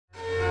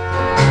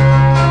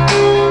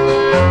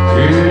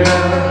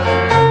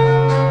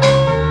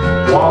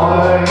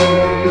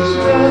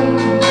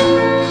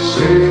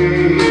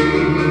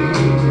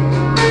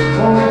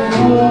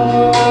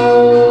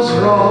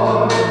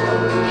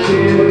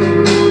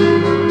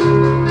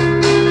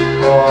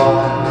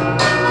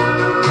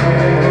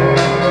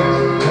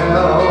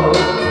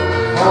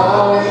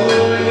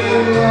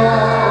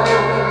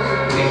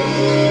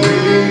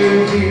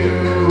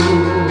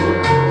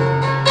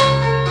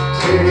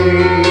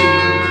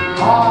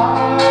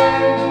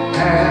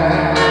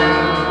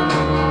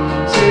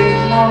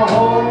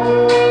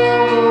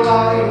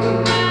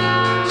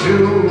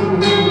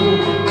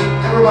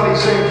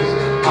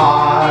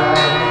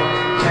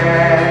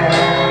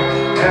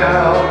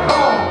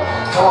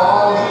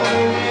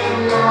falling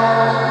in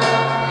love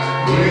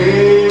with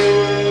you.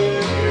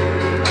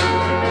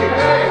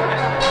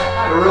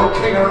 The real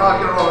king of rock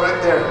and roll right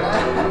there.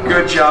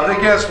 Good job. The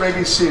guests may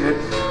be seated.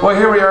 Well,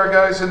 here we are,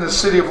 guys, in the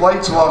City of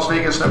Lights, Las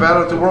Vegas,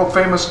 Nevada, at the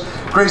world-famous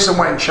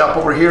Graceland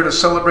Chapel. We're here to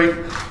celebrate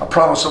a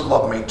promise of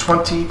love made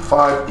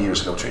 25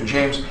 years ago between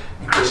James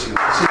and Christina.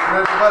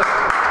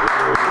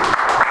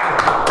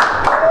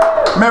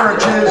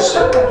 Marriage is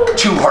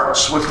two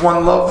hearts with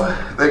one love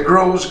that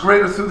grows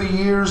greater through the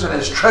years and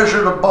is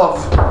treasured above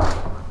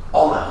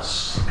all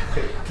else.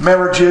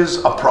 Marriage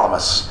is a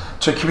promise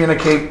to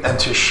communicate and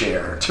to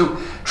share, to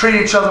treat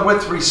each other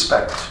with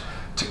respect,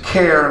 to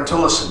care and to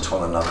listen to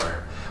one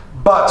another.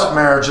 But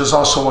marriage is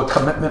also a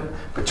commitment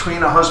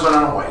between a husband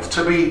and a wife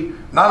to be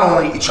not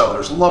only each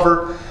other's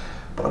lover,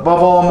 but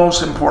above all,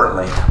 most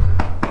importantly,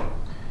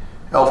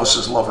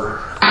 Elvis's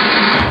lover.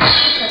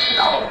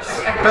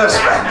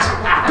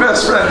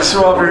 Best friends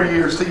through all of your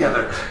years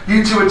together.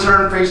 You two would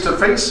turn face to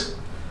face.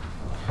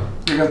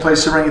 You're going to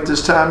place the ring at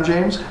this time,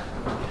 James.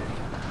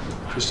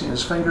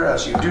 Christina's finger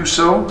as you do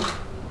so.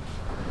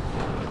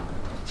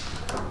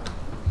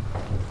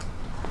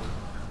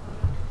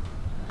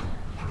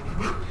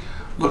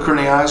 Look her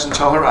in the eyes and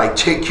tell her, I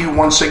take you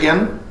once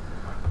again.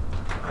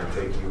 I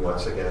take you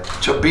once again.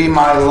 To be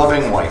my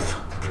loving wife.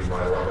 To be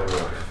my loving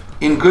wife.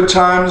 In good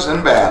times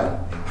and bad.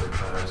 In good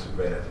times and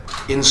bad.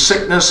 In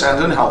sickness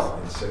and in health.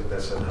 In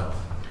sickness and health.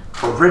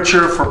 For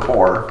richer, for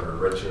poor. For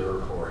richer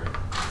or poor.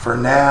 For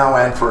now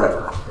and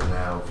forever. For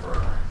now and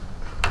forever.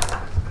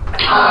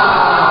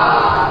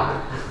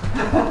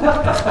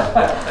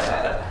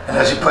 And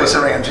as you place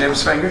the ring on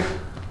Jim's finger,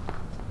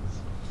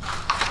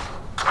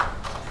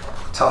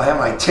 tell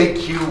him, I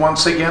take you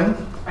once again.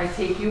 I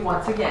take you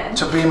once again.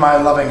 To be my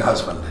loving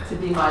husband. To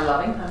be my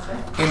loving husband.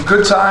 In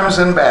good times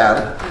and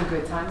bad. In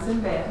good times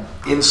and bad.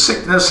 In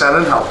sickness and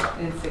in health.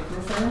 In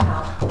sickness and in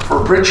health.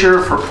 For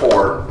richer, for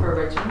poor. For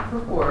rich and for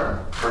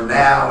poor. For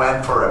now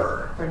and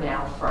forever. For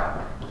now and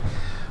forever.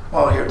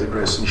 Well, here at the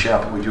Graceland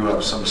Chapel, we do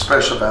have some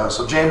special vows.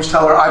 So James,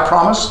 tell her, I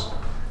promise.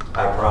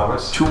 I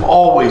promise. To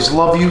always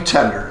love you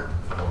tender.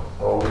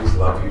 Always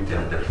love you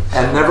tender.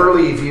 And never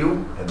leave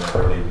you. And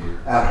never leave you.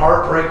 At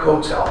Heartbreak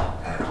Hotel.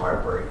 At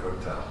Heartbreak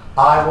Hotel.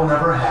 I will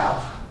never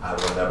have. I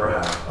will never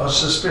have. A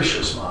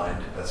suspicious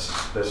mind. A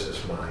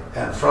suspicious mind.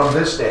 And from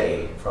this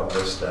day. From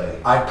this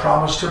day. I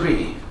promise to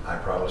be. I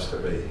promise to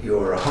be.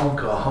 Your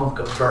hunk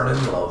of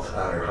burning love.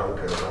 Your hunk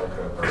of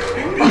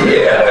burning love.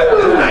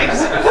 Yeah.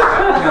 Nice.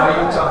 Now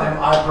you tell him,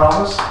 I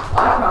promise.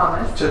 I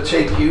promise. To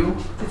take you.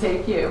 To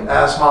take you.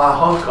 As my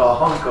hunk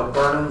of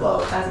burning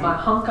love. As my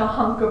hunk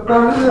of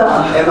burning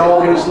love. And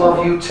always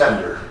love you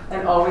tender.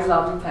 And always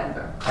love you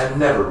tender. And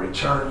never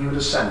return you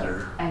to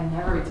sender. And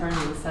never return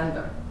you to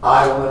sender.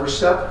 I will never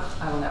step.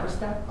 I will never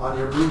step. On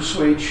your blue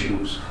suede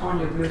shoes. On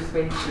your blue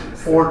suede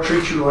shoes. Or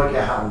treat you like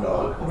a hound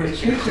dog. Or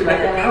treat you like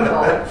a hound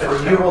dog. For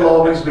you will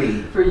always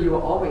be. For you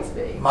will always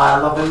be. My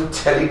loving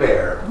teddy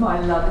bear. My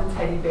loving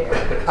teddy bear.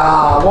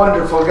 Ah,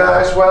 wonderful,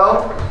 guys.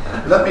 Well,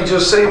 let me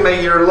just say,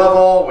 may your love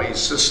always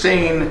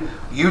sustain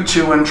you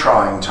two in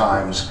trying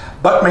times,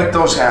 but make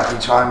those happy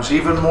times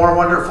even more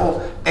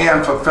wonderful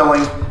and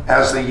fulfilling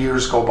as the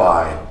years go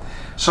by.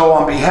 So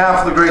on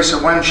behalf of the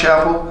Graceland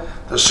Chapel,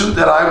 the suit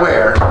that I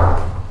wear,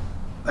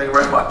 thank you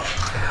very much,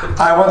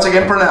 I once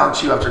again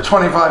pronounce you, after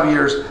 25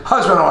 years,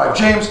 husband and wife.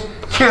 James,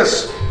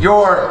 kiss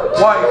your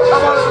wife.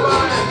 Come on,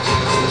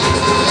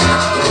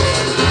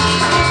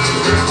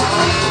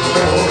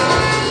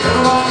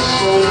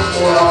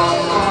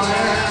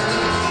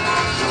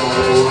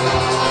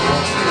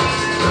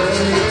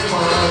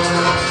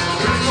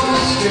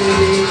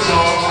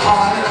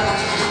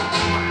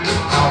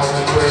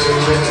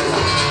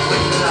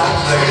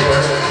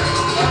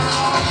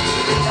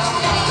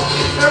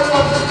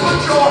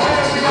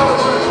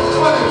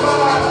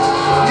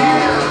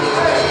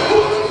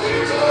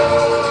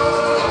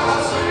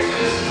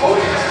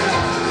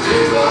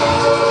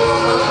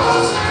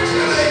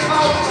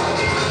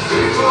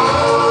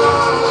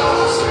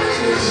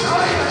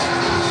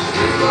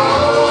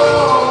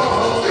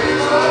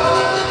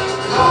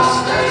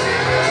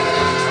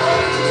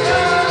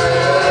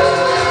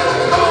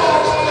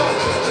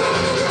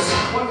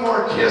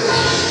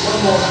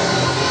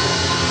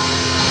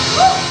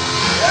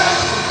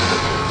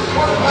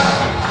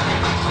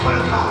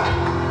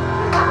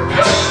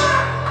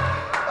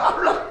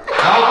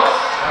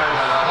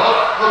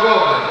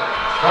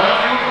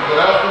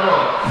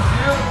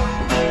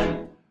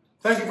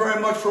 Thank you very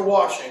much for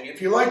watching.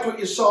 If you liked what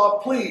you saw,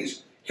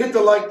 please hit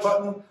the like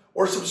button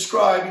or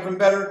subscribe, even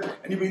better,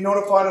 and you'll be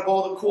notified of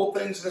all the cool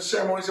things and the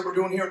ceremonies that we're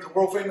doing here at the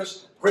world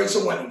famous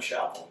Graceland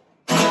Chapel.